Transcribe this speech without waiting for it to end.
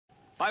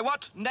By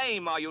what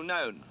name are you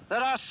known? There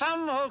are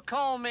some who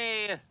call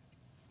me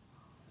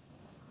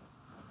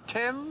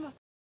Tim.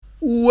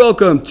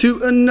 Welcome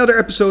to another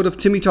episode of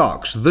Timmy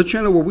Talks, the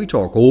channel where we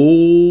talk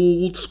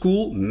old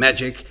school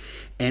magic.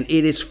 And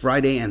it is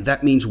Friday, and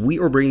that means we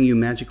are bringing you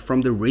magic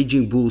from the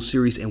Raging Bull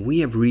series, and we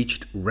have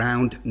reached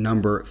round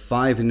number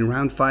 5. And in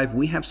round 5,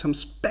 we have some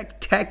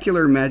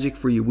spectacular magic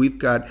for you. We've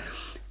got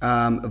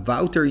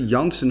Wouter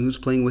Jansen, who's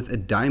playing with a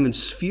Diamond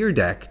Sphere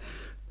deck.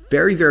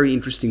 Very, very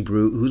interesting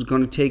brew, who's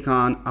going to take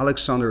on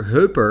Alexander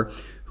Höper,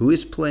 who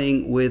is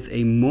playing with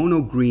a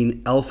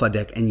mono-green alpha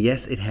deck. And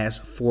yes, it has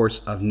Force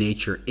of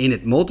Nature in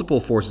it.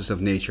 Multiple Forces of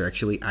Nature,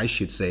 actually, I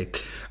should say.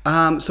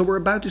 So we're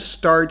about to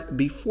start.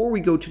 Before we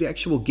go to the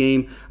actual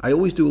game, I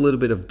always do a little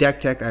bit of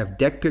deck tech. I have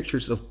deck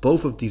pictures of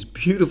both of these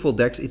beautiful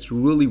decks. It's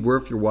really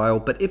worth your while.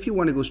 But if you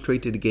want to go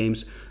straight to the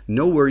games,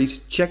 no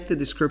worries. Check the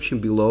description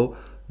below.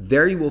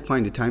 There you will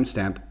find a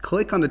timestamp.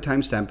 Click on the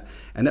timestamp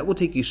and that will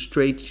take you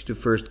straight to the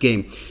first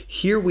game.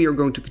 Here we are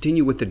going to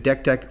continue with the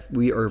deck tech.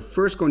 We are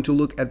first going to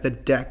look at the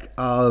deck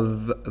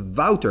of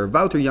Wouter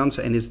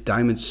Jansen and his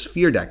Diamond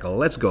Sphere deck.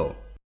 Let's go.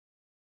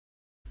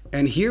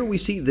 And here we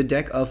see the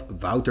deck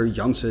of Wouter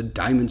Jansen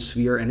Diamond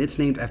Sphere, and it's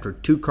named after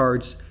two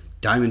cards,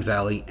 Diamond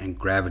Valley and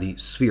Gravity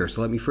Sphere. So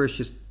let me first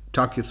just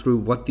talk you through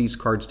what these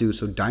cards do.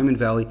 So Diamond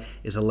Valley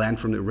is a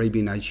land from the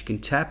Arabian Nights. You can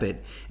tap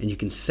it and you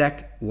can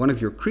sack one of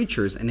your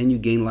creatures and then you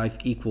gain life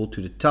equal to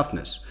the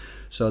toughness.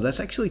 So that's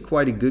actually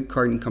quite a good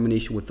card in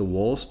combination with the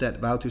walls that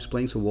Wouter's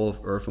playing, so Wall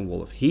of Earth and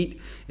Wall of Heat.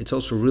 It's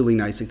also really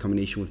nice in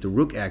combination with the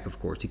Rook Egg, of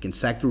course. You can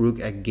sack the Rook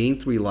Egg, gain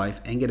 3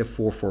 life, and get a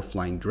 4/4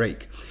 Flying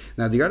Drake.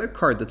 Now the other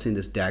card that's in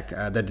this deck,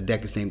 that the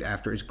deck is named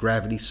after, is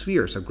Gravity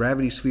Sphere. So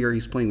Gravity Sphere,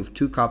 he's playing with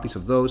 2 copies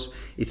of those.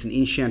 It's an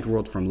enchant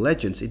world from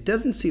Legends. It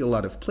doesn't see a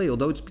lot of play,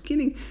 although it's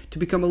beginning to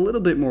become a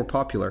little bit more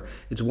popular.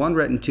 It's 1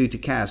 red and 2 to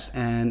cast,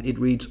 and it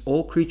reads,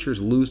 all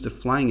creatures lose the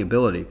flying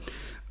ability.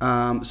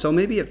 So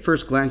maybe at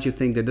first glance you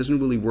think that doesn't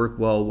really work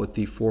well with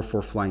the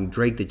 4/4 Flying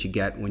Drake that you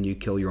get when you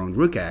kill your own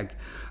Rook Egg.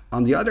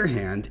 On the other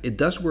hand, it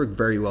does work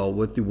very well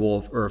with the Wall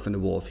of Earth and the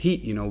Wall of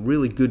Heat, you know,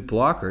 really good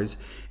blockers.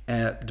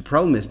 The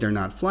problem is they're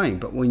not flying,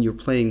 but when you're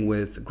playing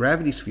with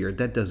Gravity Sphere,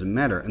 that doesn't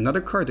matter.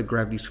 Another card that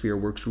Gravity Sphere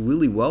works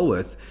really well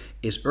with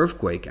is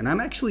Earthquake, and I'm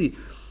actually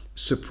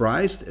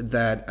surprised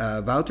that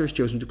Wouter's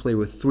chosen to play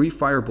with 3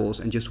 Fireballs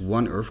and just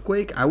 1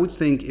 Earthquake. I would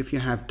think if you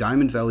have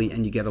Diamond Valley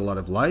and you get a lot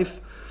of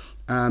life,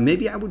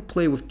 maybe I would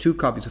play with 2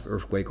 copies of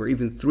Earthquake or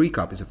even 3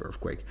 copies of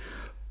Earthquake.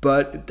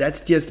 But that's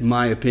just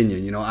my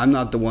opinion. You know, I'm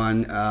not the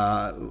one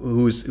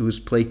who's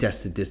play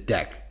tested this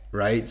deck,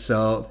 right?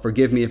 So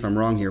forgive me if I'm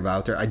wrong here,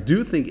 Wouter. I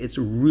do think it's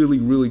a really,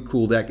 really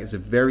cool deck. It's a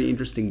very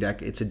interesting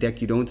deck. It's a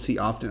deck you don't see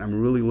often.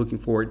 I'm really looking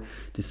forward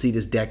to see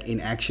this deck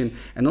in action,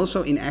 and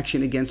also in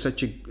action against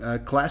such a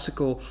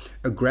classical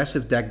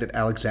aggressive deck that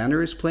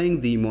Alexander is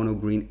playing, the mono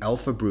green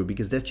alpha brew,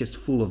 because that's just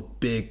full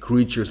of big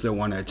creatures that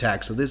want to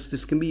attack. So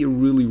this can be a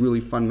really, really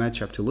fun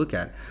matchup to look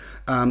at.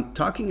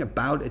 Talking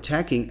about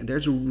attacking,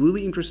 there's a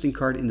really interesting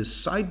card in the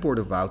sideboard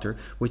of Wouter,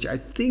 which I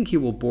think he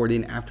will board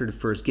in after the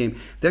first game.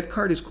 That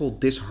card is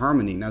called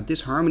Disharmony. Now,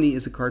 Disharmony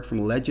is a card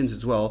from Legends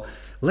as well.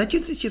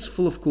 Legends is just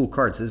full of cool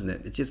cards, isn't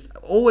it? It's just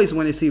always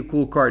when I see a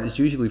cool card, it's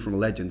usually from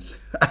Legends.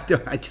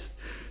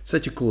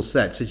 Such a cool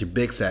set, such a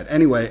big set.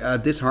 Anyway,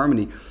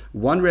 Disharmony,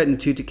 1 red and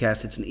 2 to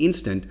cast. It's an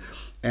instant.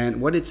 And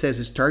what it says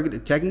is target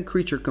attacking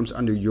creature comes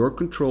under your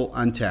control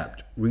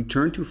untapped.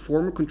 Return to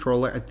former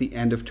controller at the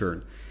end of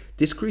turn.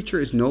 This creature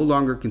is no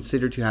longer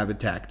considered to have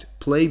attacked.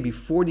 Play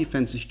before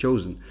defense is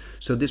chosen.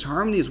 So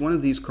Disharmony is one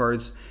of these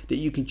cards that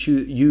you can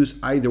use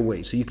either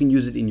way. So you can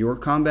use it in your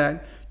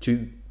combat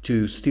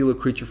to steal a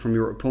creature from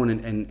your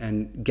opponent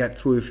and get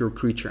through with your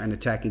creature and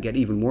attack and get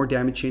even more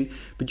damage in.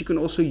 But you can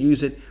also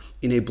use it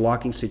in a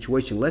blocking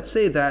situation. Let's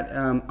say that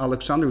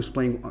Alexander is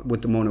playing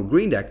with the mono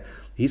green deck.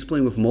 He's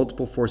playing with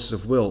multiple Forces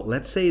of Will.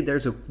 Let's say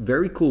there's a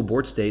very cool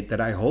board state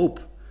that I hope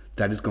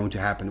that is going to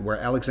happen, where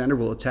Alexander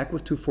will attack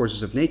with 2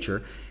 Forces of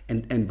Nature,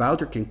 and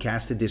Wouter can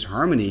cast a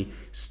Disharmony,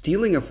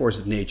 stealing a Force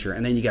of Nature,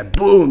 and then you get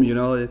boom, you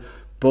know,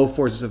 both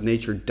Forces of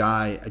Nature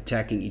die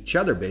attacking each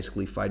other,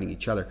 basically fighting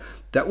each other.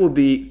 That will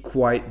be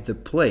quite the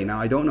play. Now,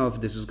 I don't know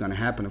if this is going to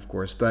happen, of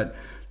course, but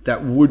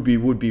that would be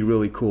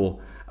really cool.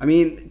 I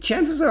mean,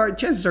 chances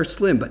are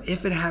slim, but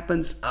if it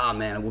happens, oh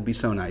man, it will be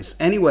so nice.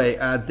 Anyway,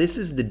 this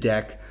is the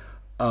deck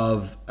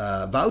of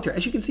Wouter.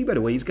 As you can see, by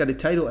the way, he's got a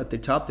title at the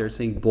top there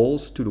saying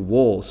Balls to the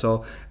Wall.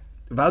 So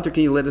Wouter,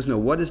 can you let us know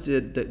what is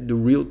the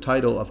real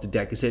title of the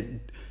deck? Is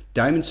it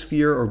Diamond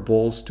Sphere or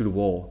Balls to the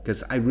Wall?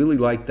 Because I really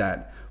like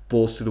that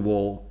Balls to the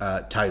Wall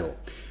title.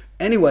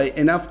 Anyway,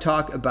 enough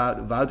talk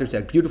about Wouter's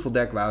deck. Beautiful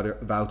deck, Wouter.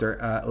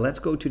 Let's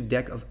go to the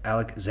deck of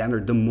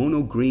Alexander, the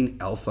mono green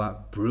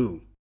alpha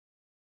brew.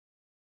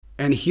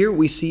 And here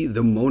we see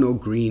the mono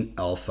green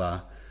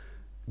alpha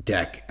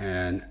deck,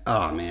 and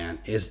oh man,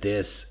 is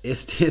this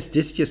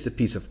just a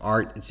piece of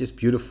art? It's just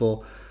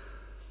beautiful.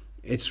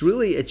 It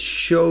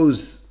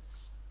shows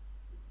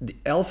the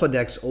alpha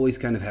decks always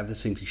kind of have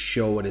this thing to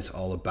show what it's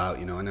all about,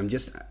 you know. And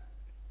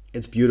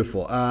It's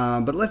beautiful.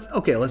 But let's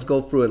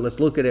go through it. Let's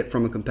look at it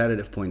from a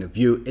competitive point of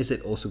view. Is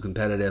it also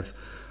competitive?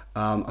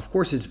 Of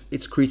course,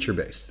 it's creature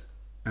based.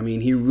 I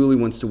mean, he really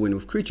wants to win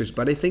with creatures,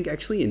 but I think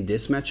actually in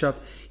this matchup,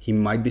 he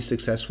might be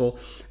successful.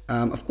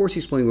 Of course,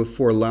 he's playing with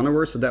 4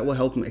 Llanowar, so that will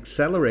help him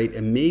accelerate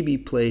and maybe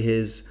play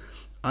his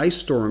Ice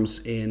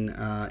Storms in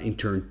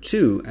turn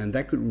 2, and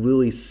that could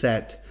really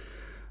set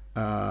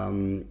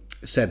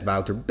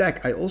Wouter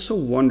back. I also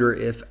wonder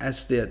if,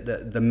 as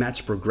the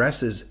match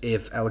progresses,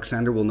 if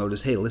Alexander will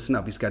notice, hey, listen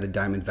up, he's got a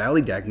Diamond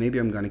Valley deck. Maybe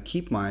I'm going to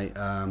keep my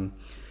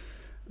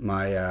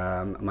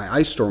my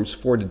Ice Storms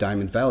for the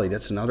Diamond Valley.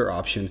 That's another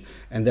option.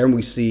 And then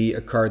we see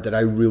a card that I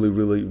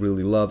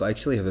really love. I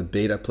actually have a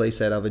beta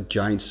playset of a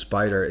Giant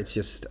Spider. It's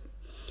just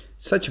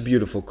such a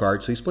beautiful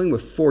card. So he's playing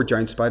with 4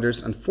 Giant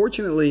Spiders.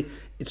 Unfortunately,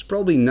 it's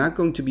probably not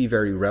going to be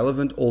very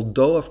relevant,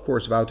 although of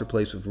course Wouter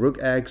plays with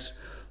Rook Eggs,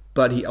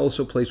 but he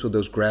also plays with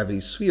those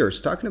Gravity Spheres.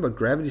 Talking about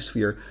Gravity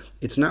Sphere,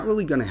 it's not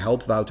really going to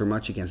help Wouter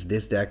much against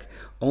this deck,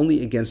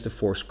 only against the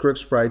 4 Script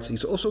Sprites.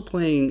 He's also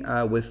playing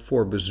with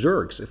 4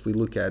 Berserks, if we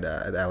look at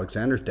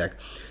Alexander's deck.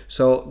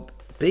 So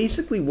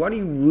basically what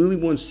he really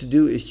wants to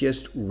do is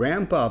just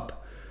ramp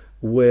up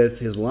with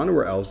his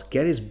Llanowar Elves,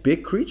 get his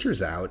big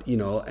creatures out, you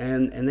know,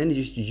 and then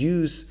just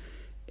use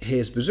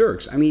his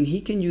Berserks. I mean,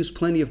 he can use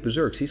plenty of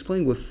Berserks. He's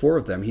playing with 4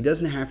 of them. He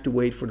doesn't have to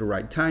wait for the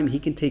right time. He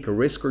can take a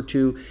risk or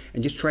 2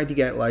 and just try to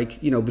get,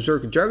 like, you know,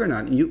 Berserk a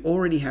Juggernaut, and you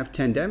already have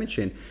 10 damage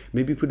in.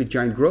 Maybe put a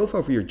Giant Growth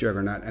over your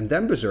Juggernaut and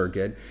then Berserk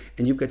it,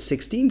 and you've got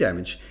 16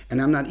 damage.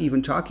 And I'm not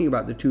even talking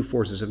about the 2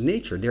 Forces of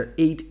Nature. They're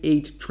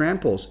 8/8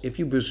 tramples. If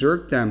you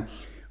Berserk them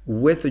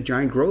with a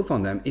Giant Growth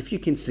on them, if you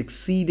can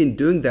succeed in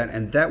doing that,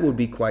 and that would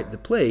be quite the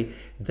play,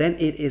 then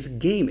it is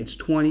game. It's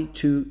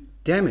 22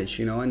 damage,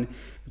 you know, and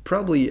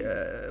probably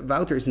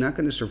Wouter is not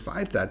going to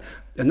survive that.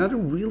 Another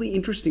really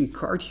interesting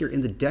card here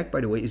in the deck,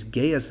 by the way, is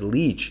Gaia's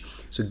Leech.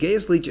 So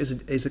Gaia's Leech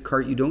is a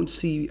card you don't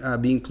see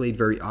being played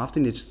very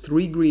often. It's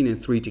 3 green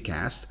and 3 to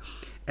cast,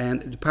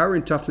 and the power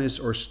and toughness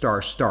or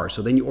star.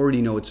 So then you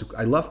already know it's.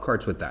 I love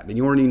cards with that. Then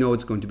you already know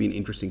it's going to be an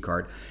interesting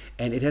card,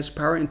 and it has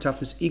power and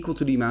toughness equal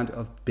to the amount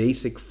of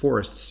basic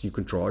forests you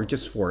control, or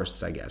just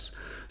forests, I guess.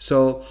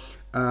 So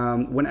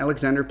when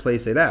Alexander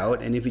plays it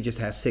out, and if he just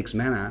has 6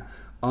 mana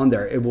on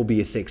there, it will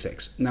be a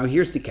 6/6. Now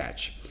here's the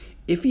catch.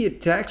 If he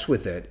attacks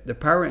with it, the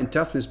power and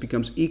toughness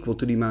becomes equal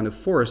to the amount of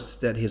forests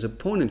that his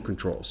opponent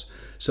controls.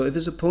 So if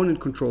his opponent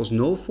controls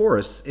no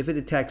forests, if it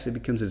attacks, it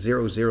becomes a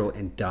 0/0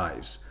 and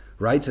dies,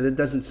 right? So that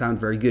doesn't sound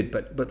very good,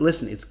 but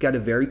listen, it's got a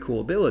very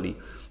cool ability.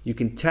 You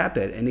can tap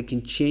it and it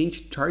can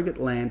change target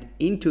land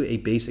into a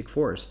basic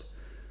forest.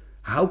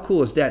 How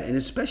cool is that? And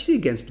especially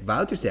against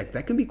Wouter's deck,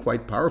 that can be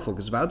quite powerful,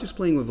 because Wouter's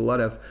playing with a lot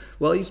of,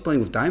 well, he's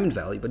playing with Diamond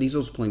Valley, but he's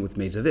also playing with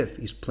Maze of Ith.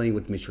 He's playing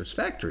with Mishra's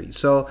Factory.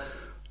 So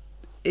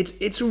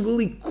it's a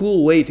really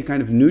cool way to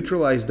kind of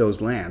neutralize those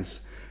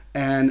lands.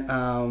 And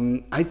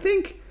I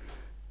think,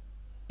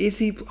 he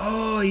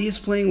is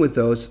playing with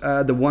those,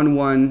 the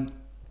 1/1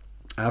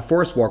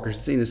 Forest Walkers.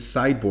 It's in his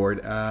sideboard.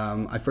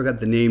 I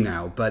forgot the name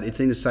now, but it's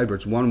in his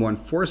sideboard. It's 1/1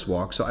 Forest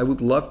Walk. So I would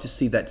love to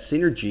see that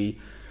synergy.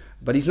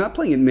 But he's not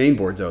playing in main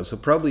board though, so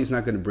probably he's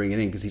not going to bring it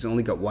in because he's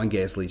only got 1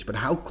 Gaia's Leech. But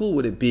how cool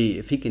would it be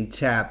if he can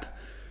tap,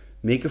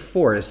 make a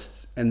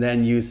forest, and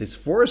then use his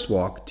Forest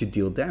Walk to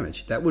deal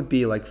damage? That would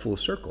be like full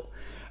circle.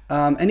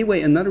 Anyway,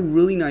 another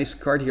really nice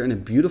card here, and a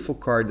beautiful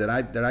card that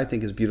I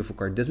think is a beautiful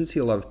card, doesn't see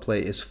a lot of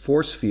play, is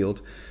Force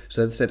Field.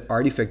 So that's that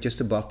artifact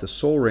just above the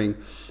Soul Ring.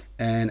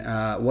 And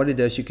what it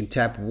does, you can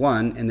tap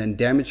 1, and then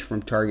damage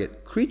from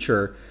target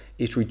creature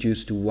is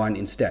reduced to 1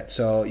 instead.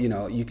 So, you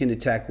know, you can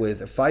attack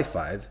with a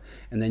 5/5,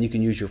 and then you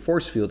can use your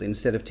Force Field.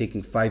 Instead of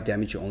taking 5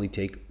 damage, you only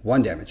take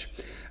 1 damage.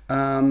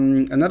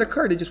 Another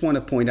card I just want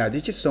to point out,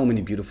 there's just so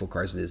many beautiful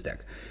cards in this deck,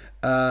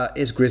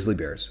 is Grizzly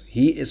Bears.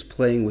 He is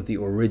playing with the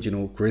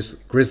original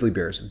Grizzly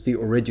Bears, the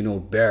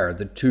original bear,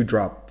 the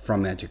 2-drop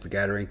from Magic the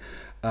Gathering.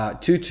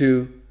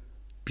 2/2,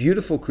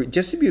 beautiful,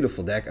 just a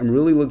beautiful deck. I'm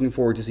really looking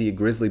forward to see a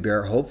Grizzly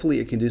Bear. Hopefully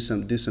it can do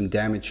some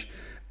damage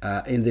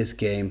in this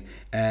game.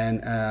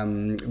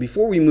 And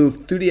before we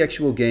move through the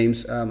actual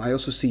games, I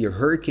also see a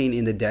Hurricane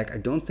in the deck. I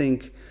don't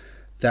think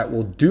that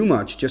will do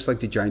much, just like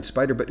the Giant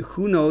Spider, but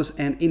who knows?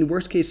 And in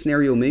worst case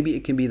scenario, maybe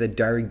it can be the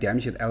direct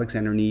damage that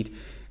Alexander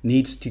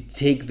needs to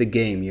take the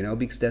game, you know,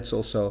 because that's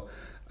also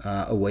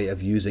a way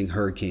of using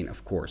Hurricane,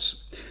 of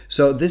course.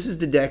 So this is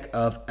the deck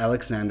of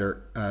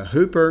Alexander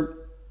Höper.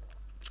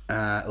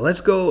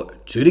 Let's go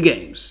to the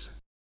games.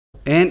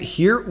 And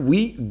here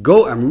we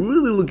go. I'm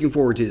really looking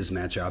forward to this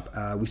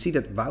matchup. We see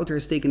that Wouter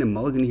has taken a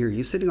mulligan here.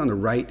 He's sitting on the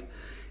right,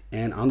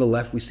 and on the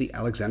left we see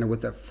Alexander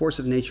with that Force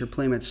of Nature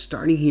playmat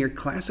starting here.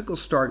 Classical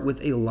start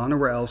with a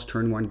Llanowar Elves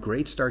turn 1.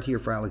 Great start here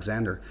for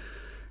Alexander.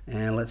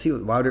 And let's see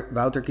what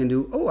Wouter can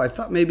do. Oh, I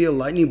thought maybe a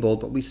Lightning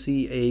Bolt, but we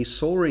see a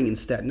Soul Ring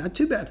instead. Not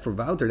too bad for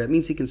Wouter. That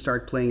means he can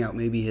start playing out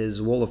maybe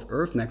his Wall of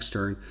Earth next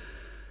turn.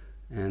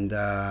 And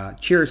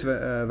cheers,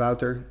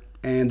 Wouter.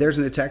 And there's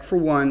an attack for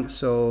 1,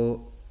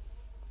 so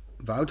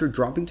Wouter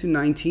dropping to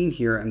 19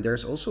 here, and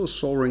there's also a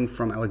Soul Ring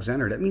from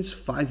Alexander. That means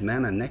 5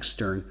 mana next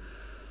turn.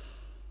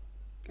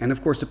 And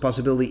of course the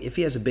possibility, if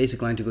he has a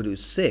basic land, to go to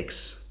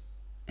 6,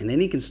 and then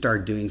he can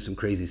start doing some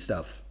crazy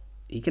stuff.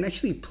 He can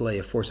actually play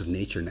a Force of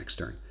Nature next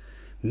turn.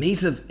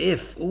 Maze of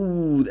If,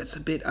 ooh, that's a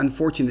bit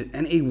unfortunate.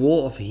 And a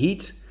Wall of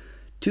Heat,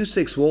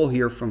 2/6 wall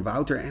here from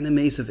Wouter, and a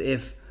Maze of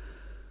If.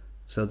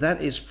 So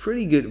that is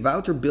pretty good.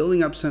 Wouter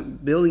building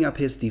up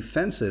his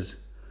defenses.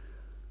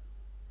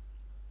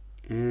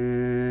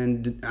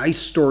 And Ice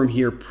Storm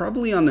here,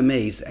 probably on the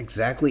Maze,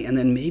 exactly. And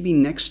then maybe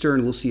next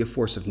turn we'll see a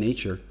Force of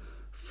Nature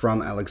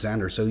from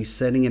Alexander. So he's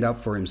setting it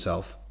up for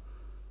himself.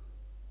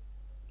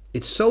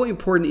 It's so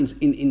important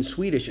in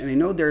Swedish, and I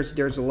know there's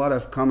a lot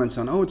of comments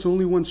on, oh, it's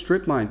only one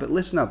strip mine, but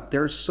listen up,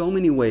 there are so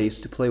many ways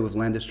to play with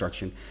land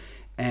destruction.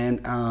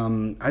 And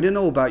I don't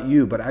know about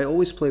you, but I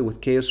always play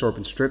with Chaos Orb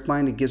and strip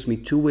mine. It gives me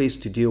 2 ways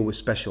to deal with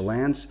special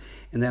lands,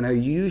 and then I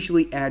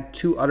usually add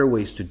 2 other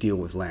ways to deal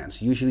with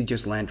lands, usually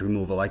just land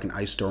removal like an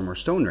Ice Storm or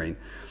Stone Rain.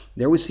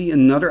 There we see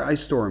another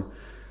Ice Storm.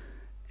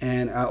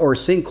 And or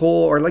Sinkhole,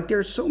 or like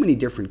there's so many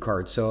different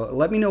cards. So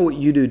let me know what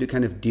you do to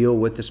kind of deal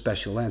with the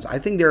special lands. I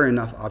think there are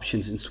enough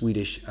options in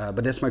Swedish,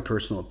 but that's my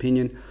personal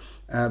opinion.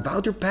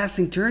 Wouter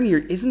passing turn here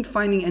isn't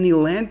finding any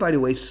land, by the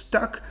way,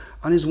 stuck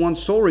on his 1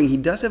 Soul Ring. He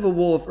does have a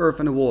Wall of Earth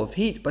and a Wall of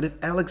Heat, but if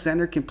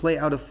Alexander can play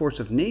out a Force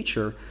of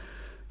Nature,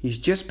 he's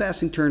just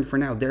passing turn for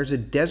now. There's a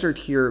Desert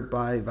here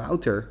by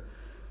Wouter.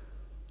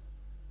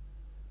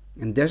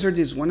 And Desert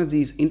is one of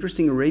these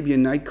interesting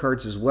Arabian Night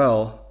cards as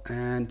well.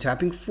 And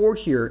tapping 4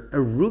 here, a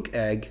Rook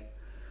Egg.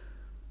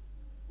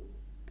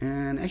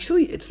 And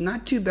actually, it's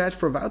not too bad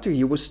for Wouter.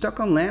 He was stuck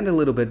on land a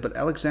little bit, but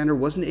Alexander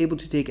wasn't able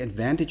to take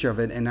advantage of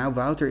it. And now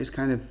Wouter is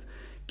kind of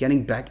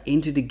getting back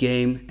into the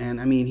game. And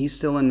I mean, he's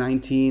still on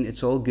 19.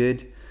 It's all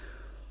good.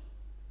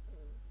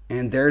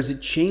 And there's a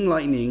Chain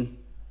Lightning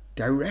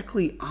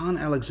directly on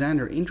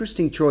Alexander.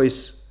 Interesting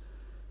choice.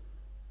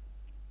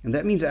 And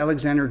that means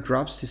Alexander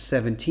drops to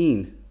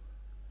 17.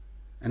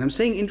 And I'm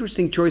saying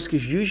interesting choice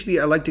because usually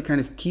I like to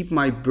kind of keep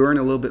my burn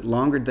a little bit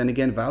longer. Then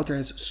again, Wouter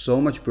has so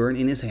much burn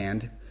in his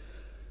hand.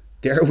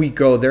 There we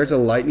go. There's a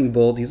Lightning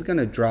Bolt. He's going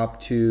to drop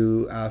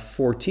to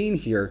 14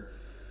 here.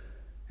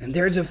 And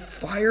there's a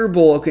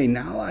Fireball. Okay,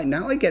 now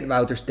I get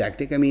Wouter's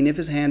tactic. I mean, if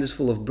his hand is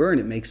full of burn,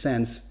 it makes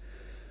sense.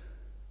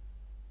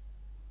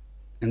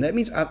 And that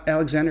means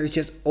Alexander is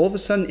just all of a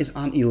sudden is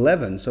on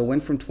 11. So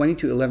went from 20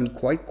 to 11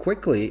 quite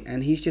quickly.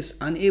 And he's just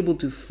unable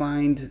to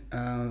find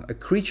a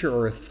creature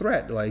or a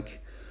threat. Like,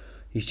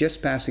 he's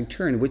just passing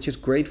turn, which is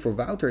great for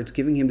Wouter. It's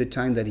giving him the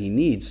time that he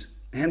needs.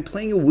 And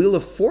playing a Wheel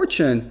of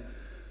Fortune.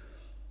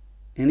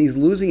 And he's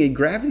losing a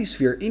Gravity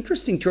Sphere.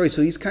 Interesting choice.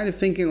 So he's kind of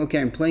thinking, okay,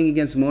 I'm playing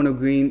against mono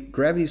green.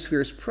 Gravity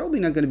Sphere is probably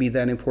not going to be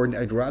that important.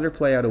 I'd rather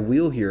play out a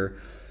wheel here.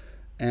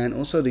 And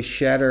also the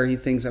Shatter. He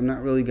thinks I'm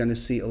not really going to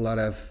see a lot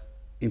of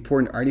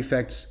important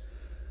artifacts.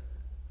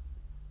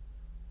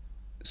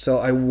 So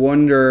I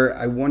wonder,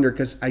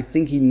 because I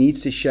think he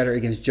needs to Shatter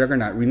against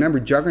Juggernaut.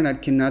 Remember,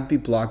 Juggernaut cannot be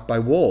blocked by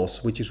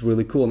walls, which is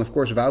really cool. And of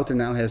course, Wouter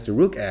now has the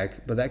Rook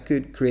Egg, but that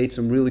could create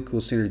some really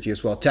cool synergy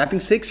as well. Tapping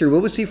 6 here,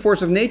 will we see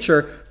Force of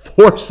Nature?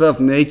 Force of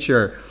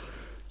Nature.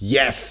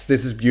 Yes,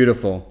 this is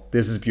beautiful.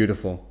 This is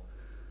beautiful.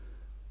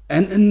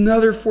 And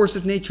another Force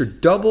of Nature,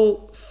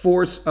 double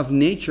Force of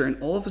Nature. And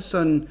all of a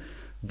sudden,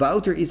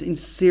 Wouter is in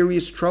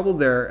serious trouble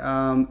there.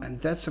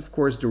 And that's, of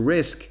course, the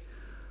risk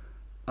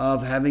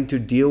of having to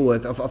deal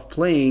with, of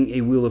playing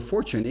a Wheel of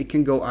Fortune. It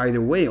can go either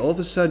way. All of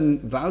a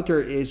sudden,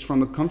 Wouter is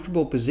from a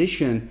comfortable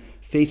position,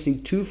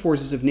 facing 2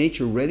 Forces of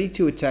Nature, ready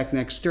to attack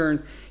next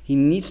turn. He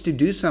needs to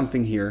do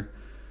something here.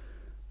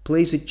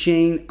 Plays a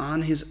chain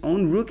on his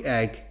own Rook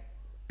Egg.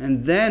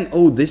 And then,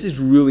 oh, this is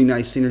really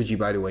nice synergy,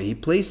 by the way. He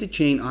plays the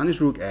chain on his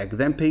Rook Egg,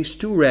 then pays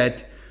 2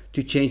 red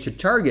to change the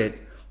target,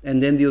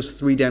 and then deals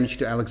 3 damage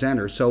to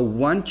Alexander. So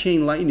 1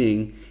 Chain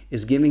Lightning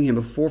is giving him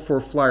a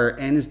 4/4 flyer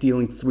and is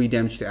dealing 3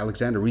 damage to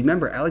Alexander.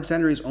 Remember,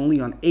 Alexander is only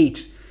on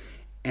 8,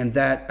 and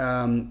that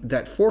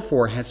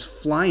 4/4 has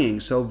flying.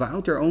 So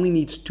Wouter only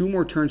needs 2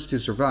 more turns to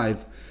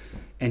survive,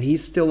 and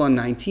he's still on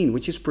 19,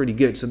 which is pretty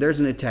good. So there's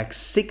an attack,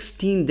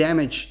 16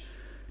 damage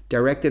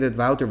directed at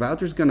Wouter.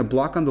 Wouter's going to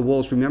block on the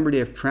walls. Remember, they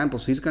have trample,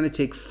 so he's going to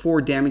take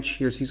 4 damage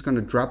here. So he's going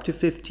to drop to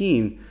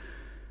 15.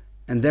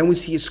 And then we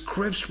see his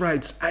Crypt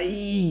Sprites.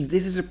 Aye,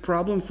 this is a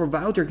problem for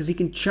Wouter because he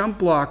can chump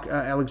block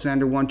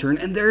Alexander 1 turn.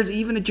 And there's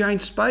even a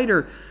Giant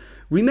Spider.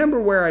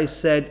 Remember where I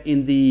said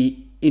in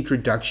the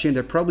introduction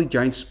that probably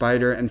Giant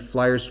Spider and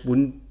Flyers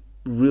wouldn't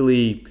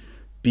really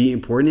be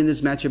important in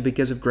this matchup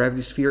because of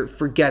Gravity Sphere?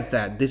 Forget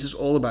that. This is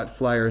all about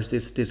Flyers,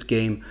 this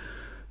game.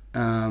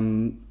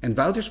 And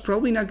Wouter's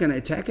probably not going to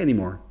attack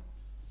anymore.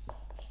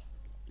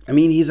 I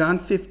mean, he's on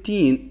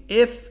 15.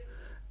 If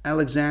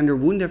Alexander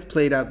wouldn't have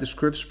played out the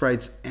Crypt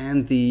Sprites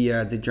and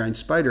the Giant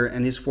Spider,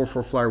 and his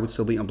 4/4 flyer would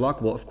still be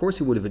unblockable, of course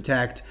he would have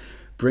attacked,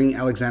 bringing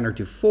Alexander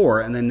to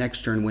 4, and then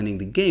next turn winning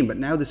the game. But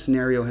now the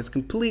scenario has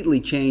completely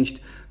changed.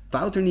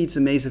 Wouter needs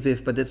a Maze of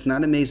If, but that's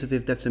not a Maze of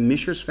If, that's a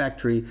Mishra's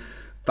Factory.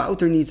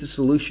 Wouter needs a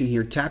solution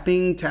here.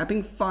 Tapping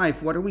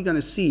 5. What are we going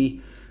to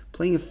see?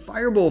 Playing a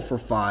Fireball for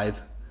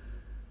 5.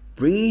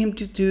 Bringing him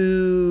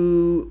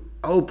to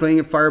Oh, playing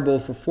a Fireball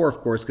for 4, of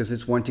course, because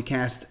it's 1 to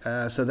cast.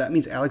 So that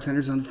means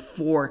Alexander's on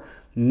 4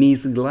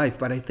 measly life.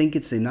 But I think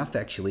it's enough,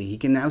 actually. He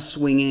can now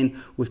swing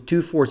in with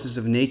 2 Forces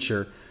of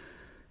Nature.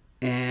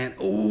 And,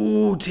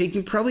 oh,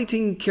 probably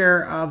taking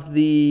care of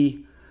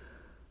the...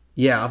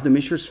 Yeah, of the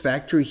Mishra's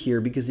Factory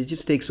here, because it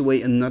just takes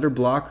away another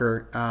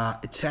blocker.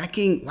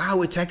 Attacking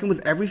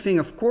with everything,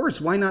 of course.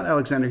 Why not,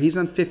 Alexander? He's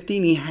on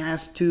 15. He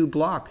has to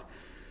block.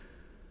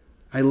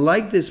 I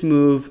like this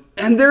move.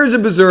 And there's a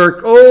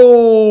Berserk.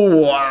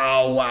 Oh,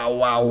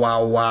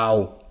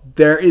 wow.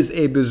 There is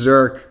a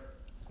Berserk.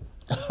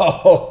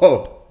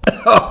 Oh,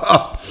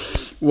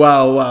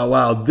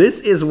 wow. This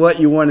is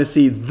what you want to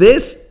see.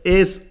 This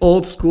is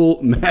old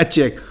school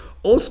Magic.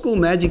 Old school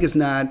Magic is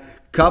not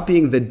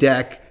copying the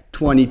deck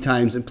 20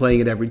 times and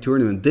playing it every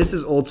tournament. This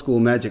is old school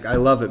Magic. I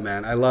love it,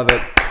 man. I love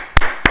it.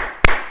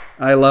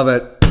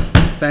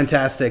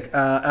 Fantastic.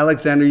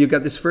 Alexander, you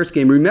got this first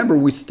game. Remember,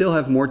 we still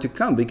have more to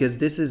come because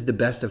this is the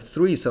best of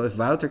 3. So if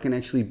Wouter can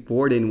actually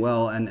board in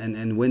well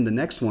and win the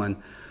next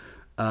one,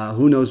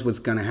 who knows what's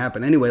going to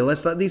happen. Anyway,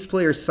 let's let these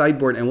players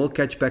sideboard and we'll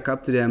catch back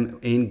up to them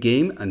in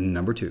game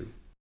number 2.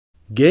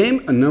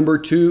 Game number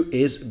 2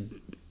 is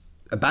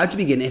about to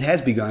begin. It has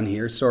begun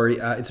here. Sorry.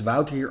 It's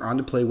Wouter here on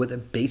the play with a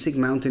basic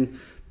mountain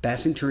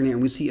passing turn here,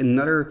 and we see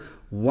another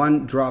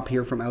 1 drop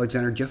here from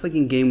Alexander, just like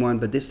in game 1,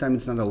 but this time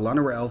it's not a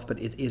Llanowar Elf, but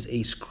it is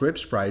a Script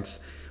Sprites.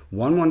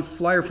 1/1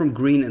 flyer from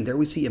green, and there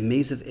we see a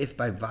Maze of If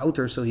by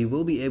Wouter, so he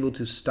will be able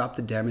to stop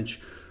the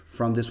damage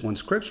from this 1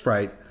 Script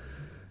Sprite.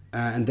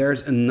 And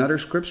there's another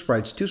Script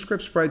Sprites, 2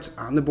 Script Sprites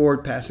on the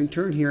board, passing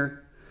turn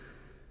here.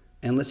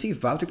 And let's see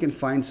if Wouter can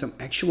find some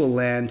actual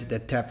land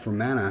that tap for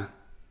mana.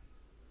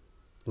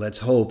 Let's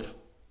hope.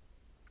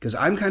 Because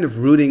I'm kind of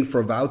rooting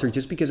for Wouter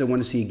just because I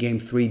want to see a game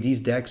 3. These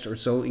decks are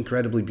so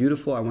incredibly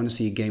beautiful. I want to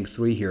see a game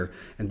 3 here.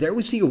 And there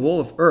we see a Wall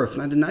of Earth.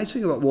 Now the nice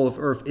thing about Wall of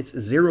Earth, it's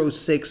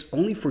 0/6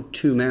 only for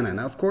 2 mana.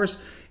 Now of course,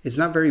 it's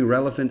not very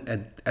relevant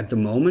at the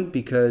moment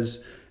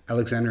because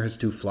Alexander has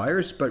 2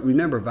 flyers. But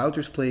remember,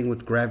 Wouter's playing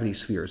with Gravity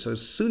Sphere. So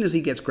as soon as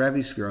he gets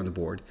Gravity Sphere on the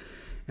board,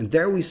 and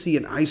there we see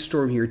an Ice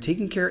Storm here,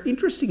 taking care,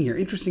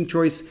 interesting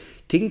choice,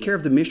 taking care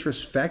of the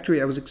Mishra's Factory.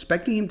 I was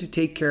expecting him to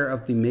take care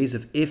of the Maze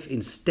of If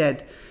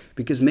instead,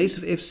 because Maze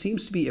of If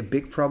seems to be a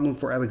big problem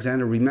for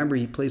Alexander. Remember,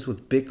 he plays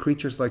with big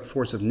creatures like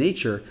Force of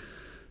Nature.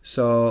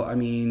 So, I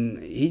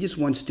mean, he just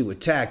wants to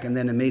attack, and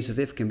then a Maze of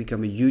If can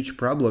become a huge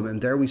problem. And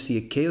there we see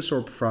a Chaos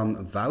Orb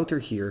from Wouter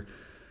here,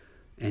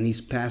 and he's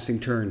passing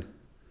turn.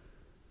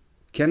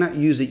 Cannot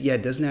use it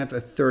yet, doesn't have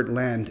a 3rd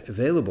land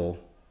available.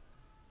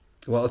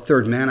 Well, a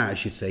 3rd mana, I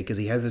should say, because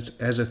he has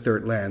a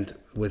 3rd land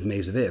with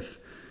Maze of If.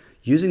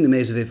 Using the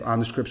Maze of If on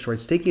the Script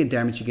Sprites, taking a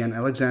damage again.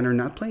 Alexander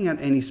not playing out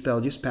any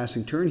spell, just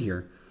passing turn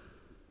here.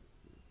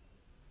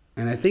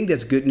 And I think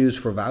that's good news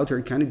for Wouter.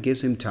 It kind of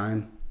gives him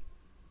time.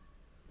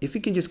 If he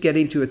can just get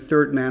into a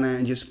 3rd mana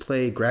and just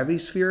play Gravity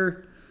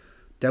Sphere,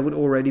 that would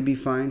already be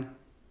fine.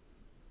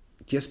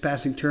 Just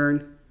passing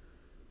turn.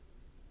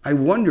 I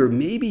wonder,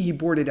 maybe he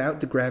boarded out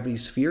the Gravity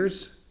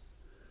Spheres.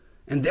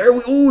 And there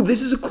we... Oh,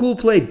 this is a cool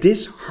play.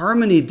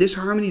 Disharmony,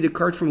 the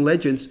card from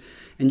Legends.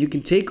 And you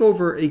can take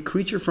over a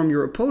creature from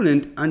your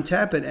opponent,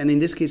 untap it, and in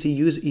this case he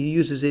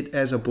uses it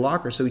as a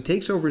blocker. So he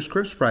takes over a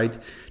Script Sprite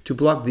to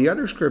block the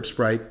other Script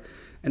Sprite.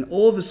 And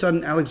all of a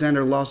sudden,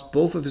 Alexander lost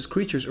both of his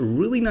creatures. A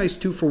really nice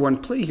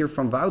 2-for-1 play here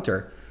from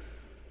Wouter.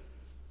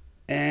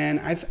 And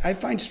I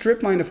find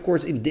Strip Mine, of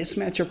course, in this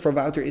matchup for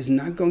Wouter is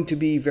not going to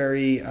be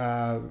very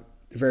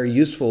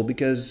useful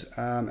because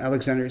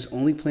Alexander is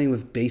only playing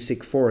with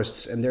basic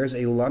forests. And there's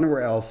a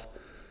Llanowar Elf.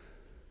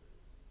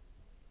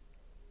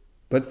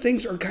 But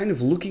things are kind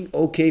of looking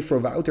okay for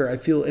Wouter. I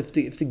feel if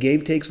the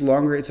game takes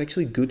longer, it's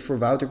actually good for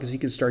Wouter because he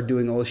can start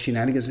doing all his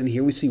shenanigans. And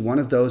here we see one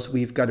of those.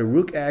 We've got a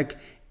Rook Egg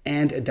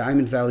and a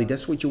Diamond Valley.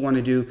 That's what you want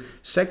to do.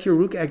 Sack your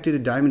Rook Egg to the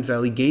Diamond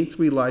Valley, gain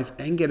 3 life,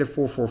 and get a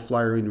 4/4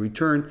 flyer in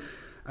return.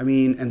 I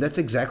mean, and that's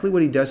exactly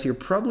what he does here,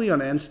 probably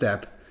on end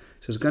step.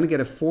 So he's going to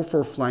get a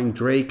 4/4 flying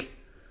Drake.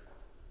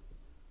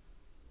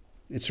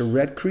 It's a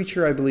red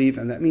creature, I believe,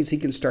 and that means he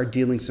can start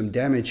dealing some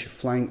damage,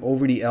 flying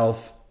over the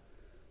elf.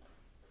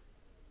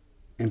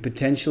 And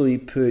potentially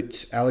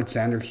put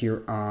Alexander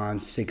here on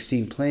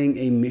 16, playing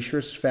a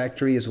Mishra's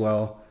Factory as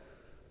well.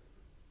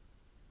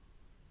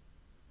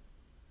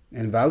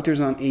 And Wouter's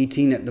on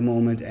 18 at the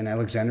moment, and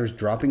Alexander's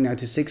dropping now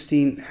to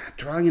 16.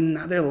 Drawing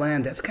another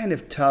land, that's kind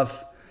of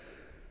tough.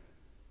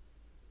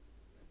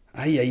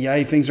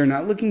 Ay, things are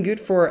not looking good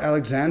for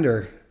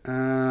Alexander.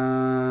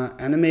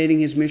 Animating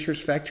his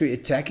Mishra's Factory,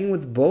 attacking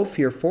with both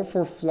here.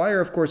 4/4 flyer,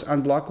 of course,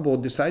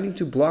 unblockable. Deciding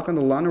to block on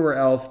the Llanowar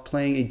Elf,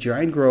 playing a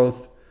Giant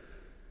Growth.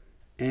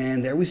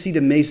 And there we see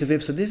the Maze of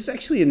If. So this is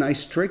actually a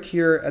nice trick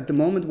here. At the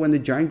moment when the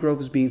Giant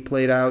Growth is being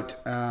played out,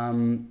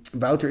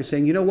 Wouter is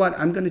saying, you know what,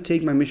 I'm going to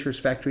take my Mishra's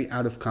Factory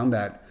out of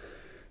combat.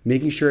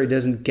 Making sure it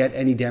doesn't get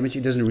any damage.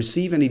 It doesn't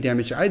receive any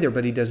damage either,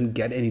 but he doesn't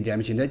get any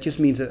damage. And that just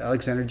means that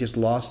Alexander just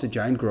lost the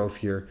Giant Growth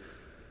here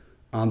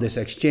on this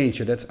exchange.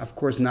 So that's, of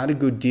course, not a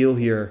good deal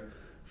here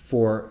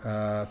for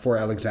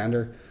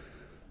Alexander,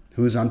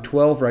 who is on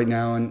 12 right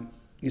now. And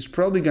He's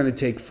probably going to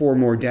take 4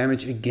 more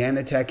damage, again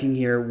attacking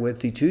here with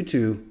the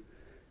 2-2.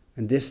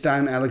 And this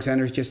time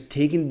Alexander's just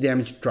taking the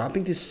damage,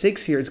 dropping to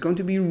 6 here. It's going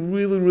to be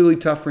really, really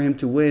tough for him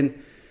to win.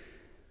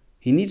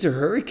 He needs a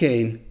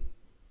Hurricane.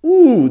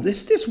 Ooh,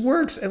 this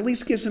works. At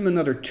least gives him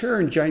another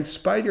turn. Giant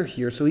Spider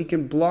here, so he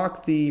can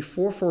block the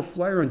 4/4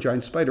 flyer on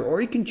Giant Spider.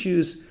 Or he can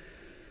choose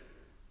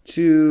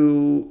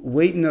to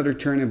wait another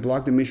turn and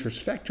block the Mishra's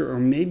Spectre. Or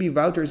maybe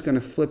Wouter is going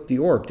to flip the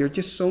Orb. There are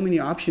just so many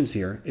options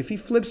here. If he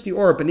flips the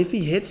Orb, and if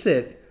he hits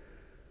it,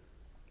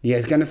 yeah,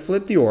 he's going to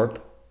flip the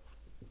Orb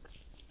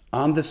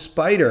on the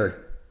Spider.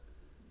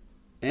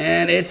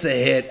 And it's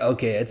a hit.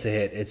 Okay, it's a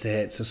hit. It's a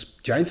hit. So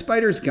Giant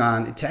Spider's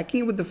gone.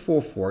 Attacking it with the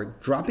 4/4.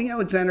 Dropping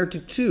Alexander to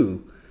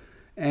 2.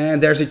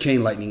 And there's a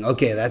Chain Lightning.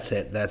 Okay, that's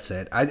it. That's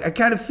it. I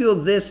kind of feel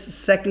this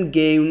second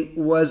game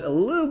was a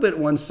little bit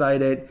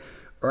one-sided.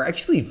 Or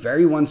actually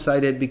very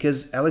one-sided.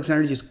 Because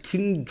Alexander just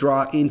couldn't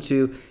draw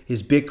into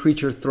his big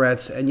creature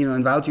threats. And, you know,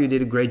 and Wouter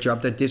did a great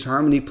job. That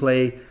Disharmony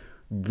play,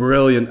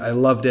 brilliant. I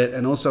loved it.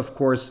 And also, of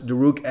course, the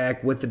Rook Egg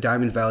with the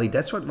Diamond Valley.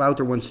 That's what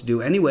Wouter wants to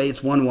do. Anyway,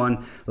 it's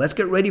 1-1. Let's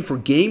get ready for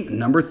game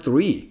number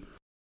 3.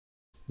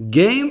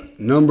 Game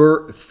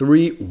number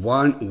 3,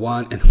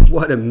 1-1. And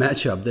what a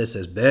matchup this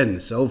has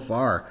been so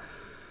far.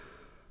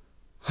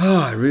 Oh,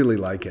 I really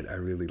like it. I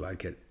really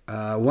like it.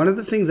 One of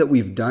the things that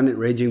we've done at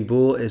Raging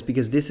Bull is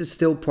because this is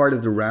still part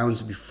of the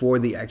rounds before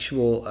the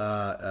actual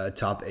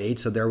top 8.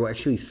 So there were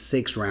actually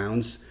 6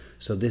 rounds.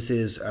 So this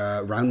is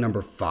round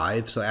number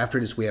 5. So after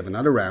this, we have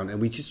another round,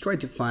 and we just try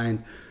to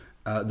find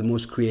the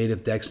most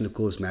creative decks and the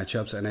coolest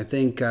matchups. And I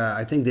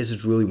think this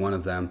is really one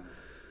of them.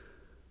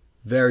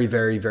 Very,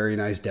 very, very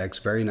nice decks.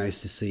 Very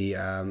nice to see.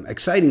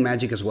 Exciting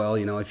Magic as well.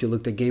 You know, if you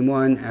looked at game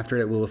 1, after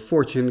that Wheel of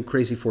Fortune,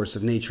 Crazy Force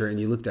of Nature, and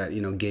you looked at,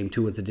 you know, game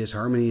 2 with the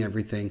Disharmony and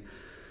everything.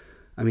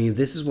 I mean,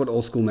 this is what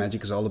old school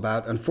Magic is all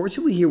about.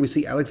 Unfortunately, here we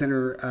see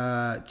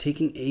Alexander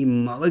taking a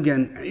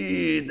mulligan.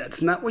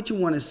 That's not what you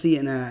want to see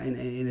in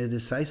a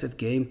decisive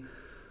game.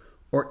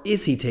 Or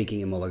is he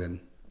taking a mulligan?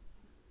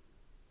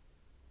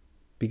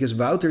 Because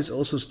Wouter's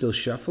also still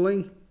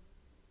shuffling.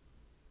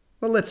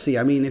 Well, let's see.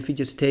 I mean, if he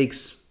just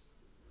takes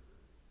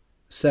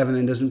 7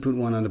 and doesn't put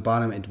 1 on the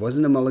bottom, it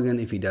wasn't a mulligan.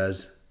 If he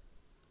does.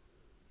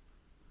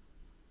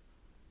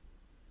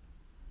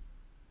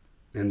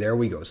 And there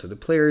we go. So the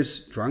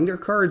players drawing their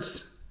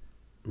cards,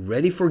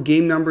 ready for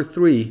game number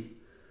 3.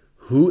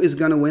 Who is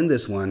going to win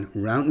this one?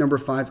 Round number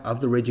 5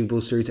 of the Raging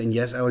Bull series. And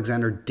yes,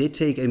 Alexander did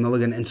take a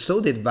mulligan, and so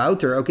did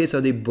Wouter. Okay,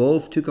 so they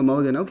both took a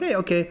mulligan.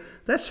 Okay,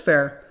 that's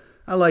fair.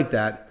 I like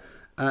that.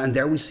 And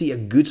there we see a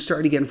good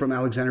start again from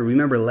Alexander.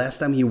 Remember, last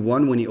time he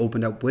won when he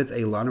opened up with a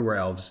Llanowar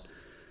Elves.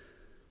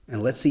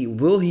 And let's see,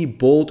 will he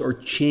bolt or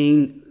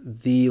chain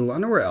the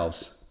Llanowar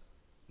Elves?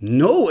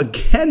 No,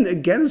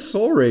 again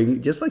Soul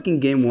Ring, just like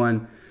in game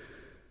 1.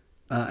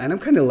 And I'm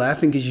kind of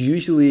laughing because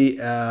usually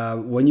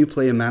when you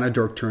play a Mana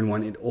Dork turn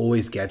 1, it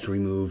always gets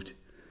removed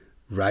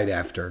right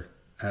after.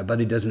 But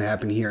it doesn't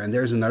happen here. And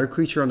there's another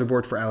creature on the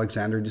board for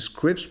Alexander. The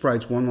Script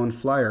Sprite's 1/1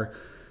 flyer.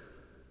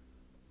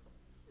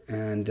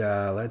 And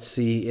let's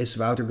see, is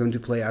Wouter going to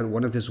play out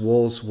one of his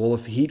walls, Wall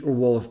of Heat or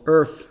Wall of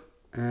Earth?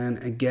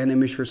 And again, a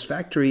Mishra's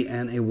Factory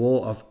and a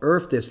Wall of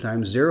Earth this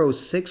time.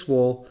 0/6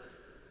 wall.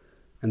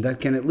 And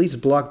that can at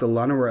least block the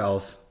Llanowar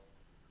Elf.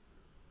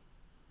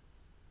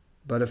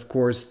 But of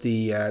course,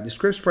 the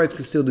Script Sprites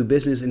can still do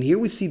business. And here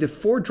we see the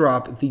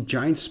 4-drop, the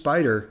Giant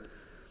Spider.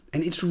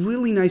 And it's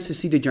really nice to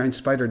see the Giant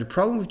Spider. The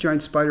problem with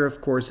Giant Spider, of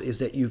course, is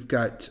that you've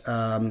got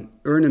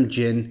Urnham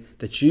Djinn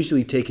that's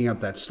usually taking up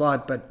that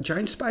slot. But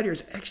Giant Spider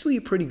is actually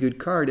a pretty good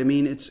card. I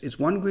mean, it's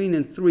 1 green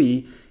and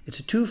 3. It's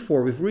a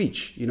 2/4 with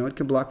reach. You know, it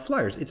can block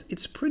flyers.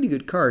 It's a pretty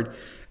good card.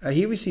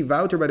 Here we see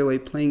Wouter, by the way,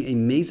 playing a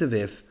Maze of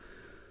Ith.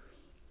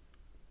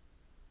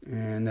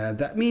 And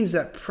that means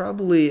that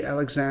probably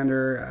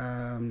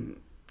Alexander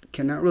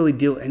cannot really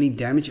deal any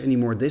damage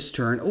anymore this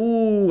turn.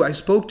 Oh, I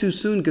spoke too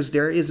soon because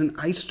there is an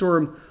Ice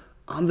Storm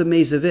on the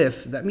Maze of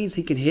Ith. That means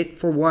he can hit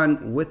for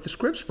 1 with the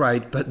Script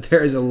Sprite, but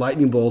there is a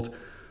Lightning Bolt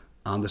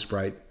on the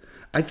Sprite.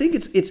 I think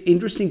it's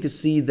interesting to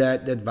see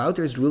that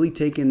Wouter has really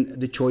taken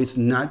the choice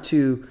not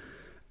to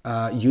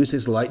use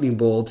his Lightning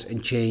Bolts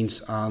and Chains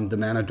on the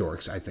Mana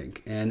Dorks, I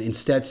think. And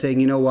instead saying,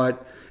 you know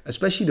what,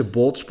 especially the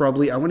bolts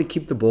probably, I want to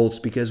keep the bolts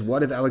because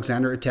what if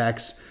Alexander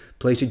attacks,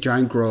 plays a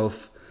Giant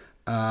Growth,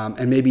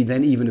 and maybe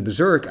then even a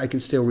Berserk, I can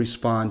still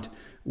respond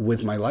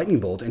with my Lightning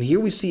Bolt. And here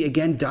we see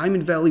again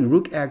Diamond Valley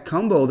Rook Egg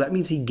combo. That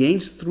means he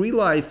gains 3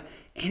 life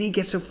and he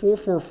gets a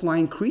 4/4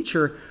 flying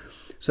creature.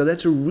 So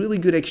that's a really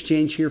good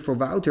exchange here for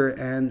Wouter.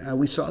 And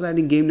we saw that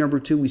in game number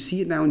 2. We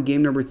see it now in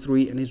game number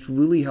 3, and it's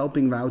really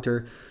helping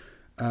Wouter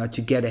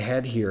to get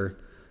ahead here.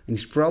 And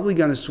he's probably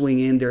going to swing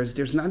in.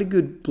 There's not a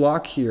good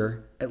block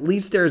here. At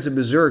least there's a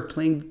Berserk,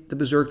 playing the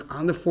Berserk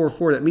on the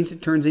 4/4. That means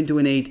it turns into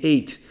an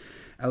 8/8.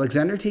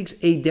 Alexander takes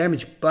 8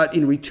 damage, but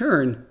in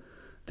return,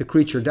 the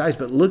creature dies.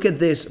 But look at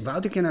this.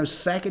 Wouter can now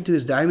sack it to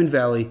his Diamond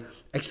Valley,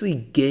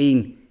 actually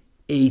gain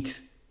 8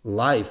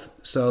 life.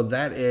 So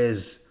that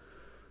is,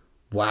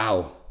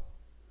 wow.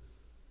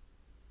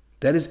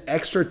 That is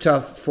extra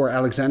tough for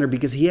Alexander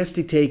because he has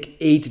to take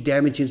 8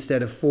 damage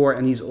instead of 4,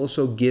 and he's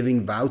also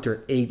giving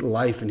Wouter 8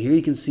 life. And here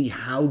you can see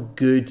how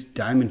good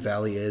Diamond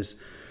Valley is.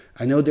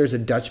 I know there's a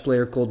Dutch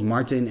player called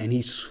Martin, and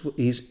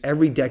he's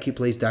every deck he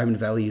plays Diamond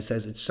Valley, he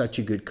says it's such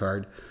a good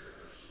card.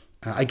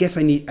 I guess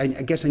I need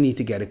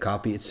to get a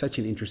copy. It's such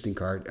an interesting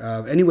card.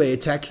 Anyway,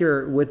 attack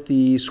here with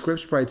the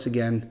Script Sprites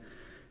again.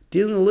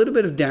 Dealing a little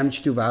bit of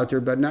damage to Wouter,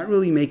 but not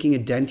really making a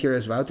dent here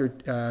as Wouter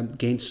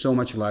gains so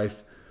much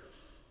life.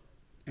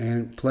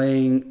 And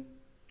playing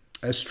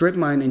a Strip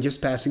Mine and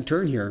just passing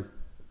turn here.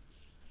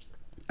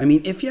 I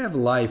mean, if you have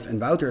life and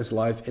Wouter has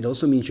life, it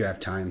also means you have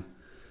time.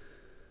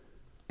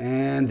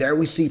 And there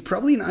we see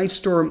probably an Ice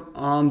Storm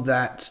on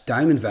that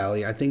Diamond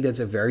Valley. I think that's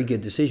a very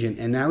good decision.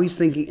 And now he's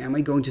thinking, am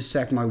I going to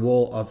sack my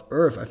Wall of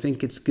Earth? I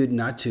think it's good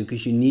not to,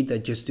 because you need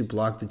that just to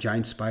block the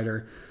Giant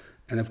Spider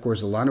and, of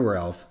course, the Llanowar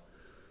Elf.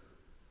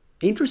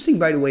 Interesting,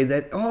 by the way,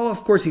 that, oh,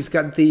 of course, he's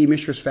got the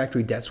Mishra's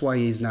Factory. That's why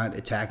he's not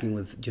attacking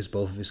with just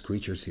both of his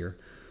creatures here.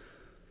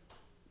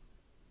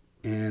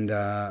 And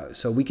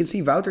so we can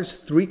see Wouter's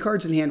 3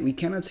 cards in hand. We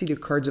cannot see the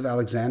cards of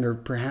Alexander.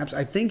 Perhaps,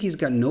 I think he's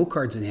got no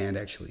cards in hand,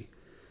 actually.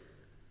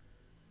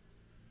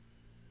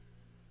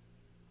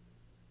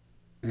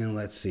 And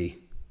let's see.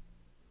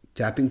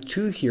 Tapping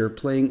 2 here,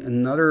 playing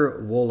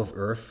another Wall of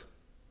Earth.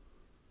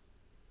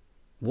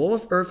 Wall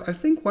of Earth, I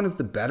think one of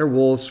the better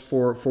walls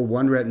for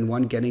 1 red and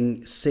 1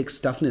 getting 6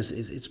 toughness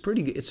is it's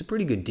pretty good. It's a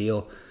pretty good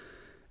deal.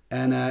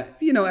 And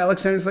you know,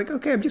 Alexander's like,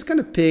 okay, I'm just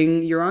gonna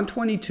ping. You're on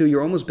 22.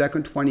 You're almost back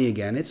on 20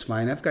 again. It's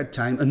fine. I've got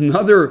time.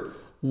 Another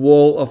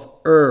Wall of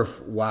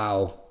Earth.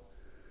 Wow.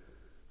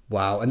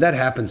 Wow. And that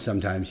happens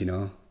sometimes, you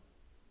know.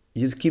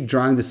 You just keep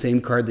drawing the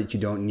same card that you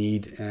don't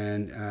need.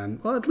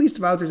 And, well, at least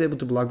Wouter's able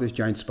to block those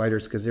Giant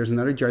Spiders because there's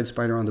another Giant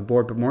Spider on the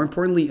board. But more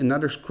importantly,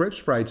 another Script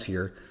Sprites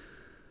here.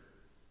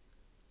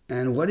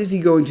 And what is he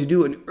going to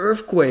do? An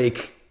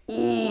Earthquake.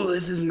 Ooh,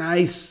 this is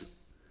nice.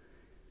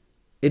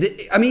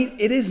 I mean,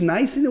 it is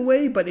nice in a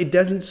way, but it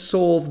doesn't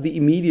solve the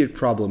immediate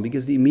problem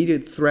because the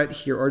immediate threat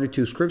here are the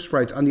 2 Script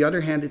Sprites. On the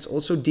other hand, it's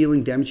also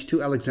dealing damage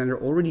to Alexander,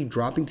 already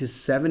dropping to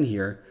 7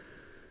 here.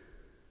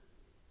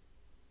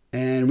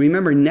 And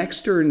remember,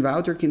 next turn,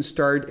 Wouter can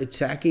start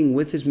attacking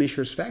with his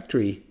Mishra's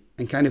Factory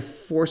and kind of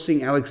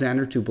forcing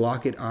Alexander to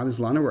block it on his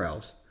Llanowar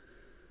Elves.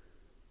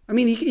 I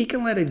mean, he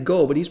can let it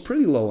go, but he's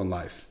pretty low on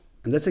life.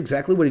 And that's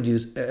exactly what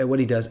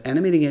he does.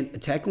 Animating it,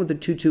 attacking with the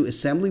 2/2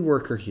 Assembly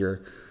Worker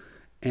here.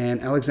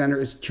 And Alexander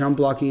is chump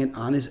blocking it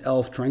on his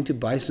Elf, trying to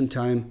buy some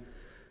time.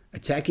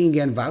 Attacking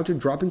again, Wouter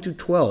dropping to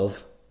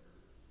 12.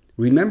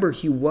 Remember,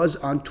 he was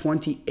on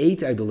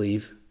 28, I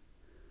believe.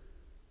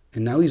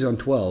 And now he's on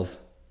 12.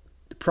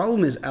 The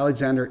problem is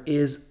Alexander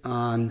is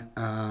on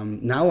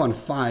now on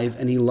 5,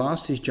 and he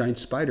lost his Giant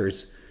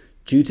Spiders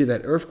due to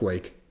that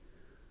Earthquake.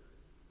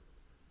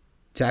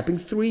 Tapping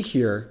 3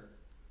 here.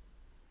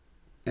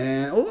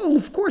 And, oh,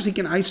 of course, he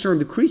can Ice Storm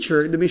the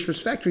creature, the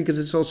Mishra's Factory, because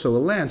it's also a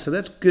land. So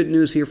that's good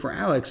news here for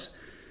Alex.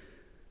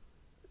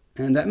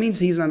 And that means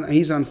he's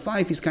on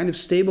 5. He's kind of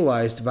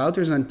stabilized.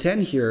 Wouter's on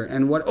 10 here.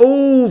 And what?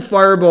 Oh,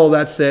 Fireball.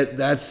 That's it.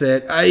 That's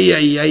it. Ay,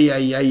 ay, ay,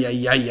 ay, ay,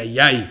 ay, ay, ay,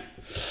 ay.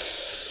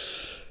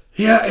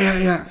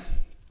 Yeah.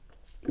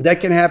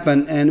 That can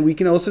happen. And we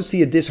can also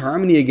see a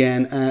disharmony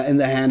again in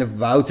the hand of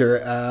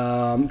Wouter.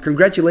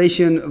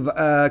 Congratulations,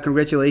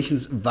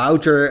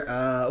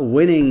 Wouter,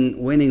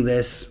 winning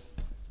this.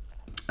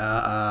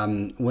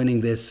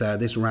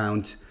 This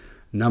round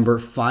number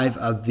 5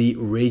 of the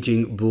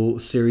Raging Bull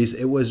series.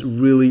 It was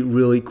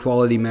really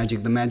quality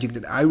Magic, the Magic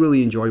that I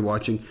really enjoy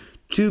watching.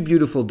 2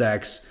 beautiful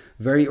decks,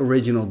 very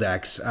original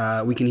decks.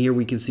 We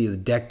can see the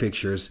deck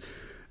pictures.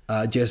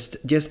 Just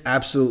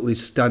absolutely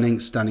stunning.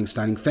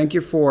 Thank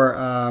you for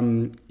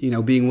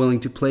being willing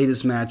to play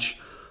this match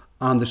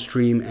on the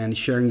stream and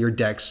sharing your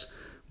decks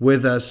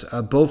with us.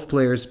 Both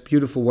players,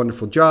 beautiful,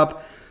 wonderful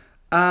job.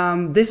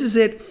 This is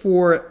it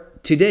for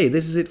today.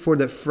 This is it for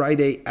the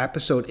Friday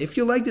episode. If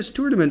you like this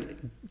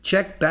tournament,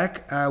 check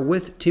back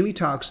with Timmy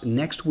Talks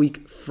next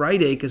week,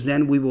 Friday, because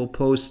then we will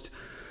post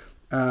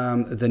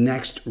the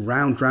next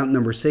round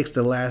number 6,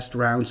 the last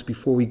rounds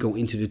before we go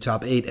into the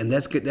top 8, and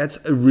that's good. That's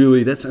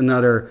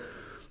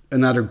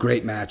another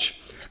great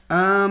match.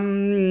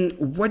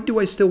 What do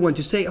I still want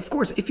to say? Of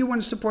course, if you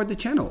want to support the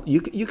channel,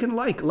 you can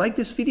like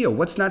this video.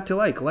 What's not to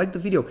like? Like the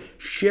video.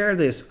 Share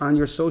this on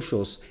your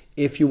socials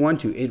if you want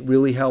to. It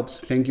really helps.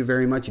 Thank you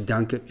very much.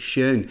 Danke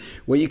schön.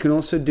 What you can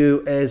also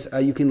do is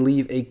you can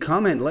leave a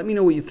comment. Let me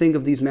know what you think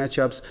of these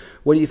matchups.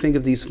 What do you think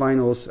of these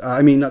finals?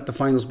 I mean, not the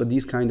finals, but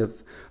these kind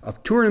of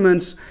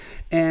tournaments.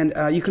 And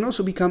you can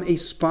also become a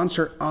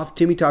sponsor of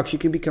Timmy Talks. You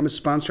can become a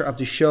sponsor of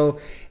the show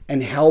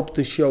and help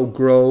the show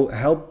grow,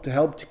 help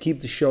to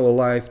keep the show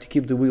alive, to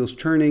keep the wheels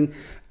turning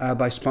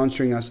by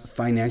sponsoring us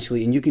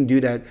financially. And you can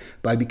do that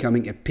by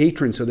becoming a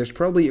patron. So there's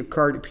probably a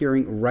card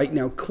appearing right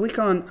now. Click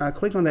on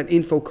that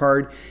info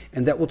card,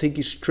 and that will take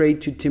you straight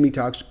to Timmy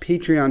Talks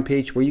Patreon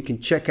page, where you can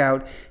check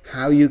out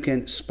how you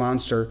can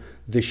sponsor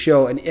the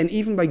show. And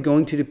even by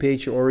going to the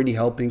page, you're already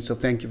helping. So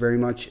thank you very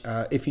much.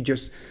 If you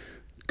just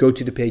go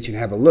to the page and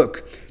have a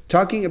look.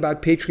 Talking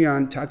about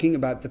Patreon, talking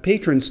about the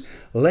patrons,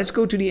 let's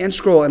go to the end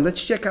scroll and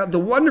let's check out the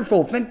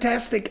wonderful,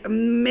 fantastic,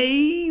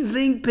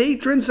 amazing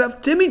patrons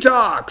of Timmy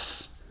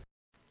Talks.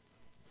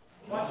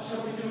 What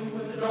shall we do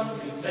with the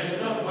drunken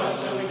sailor? What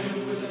shall we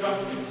do with the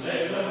drunken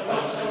sailor?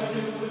 What shall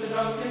we do with the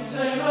drunken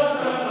sailor?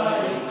 Early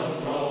in the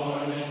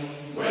morning,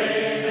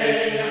 way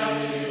hey and up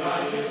she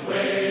rises,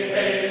 way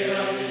hey and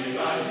up she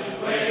rises,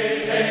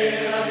 way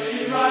hey and up she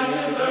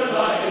rises,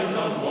 early in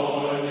the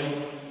morning.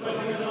 Put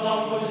him in the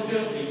longboat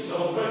until he's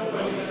sober,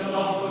 put him in the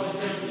longboat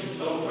until he's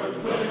sober,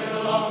 put him in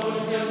the longboat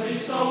until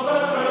he's sober,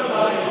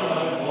 early in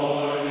the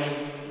morning.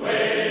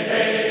 Way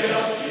hey and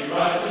up she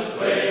rises,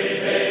 way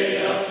hey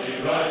and up she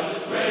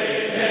rises,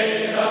 way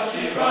hey and up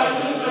she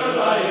rises,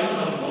 early in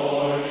the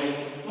morning.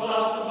 Pull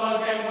out the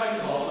plug and wet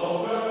him all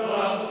over, pull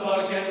out the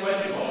plug and wet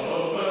him all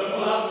over,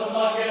 pull out the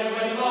plug and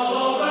wet him all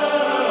over,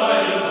 early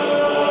in the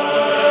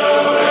morning.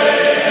 Way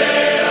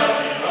hey and up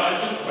she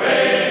rises, way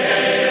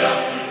hey and up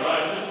she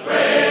rises,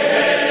 way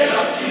hey and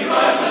up she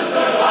rises,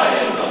 early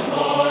in the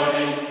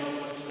morning.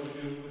 What shall we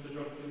do with the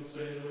drunken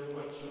sailor?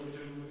 What shall we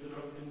do with the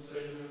drunken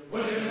sailor?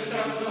 Put him in the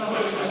scouts to the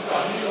hood, put him in the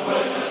scouts to the hood,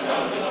 put him in the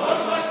scouts to the hood,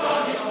 put him in the scouts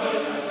to the hood, put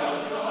him in the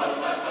scouts to the hood, put him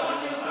in the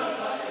scouts to the hood,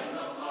 early in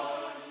the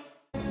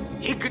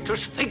morning.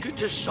 Icketus,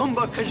 ficketus,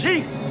 sumba,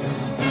 kazee.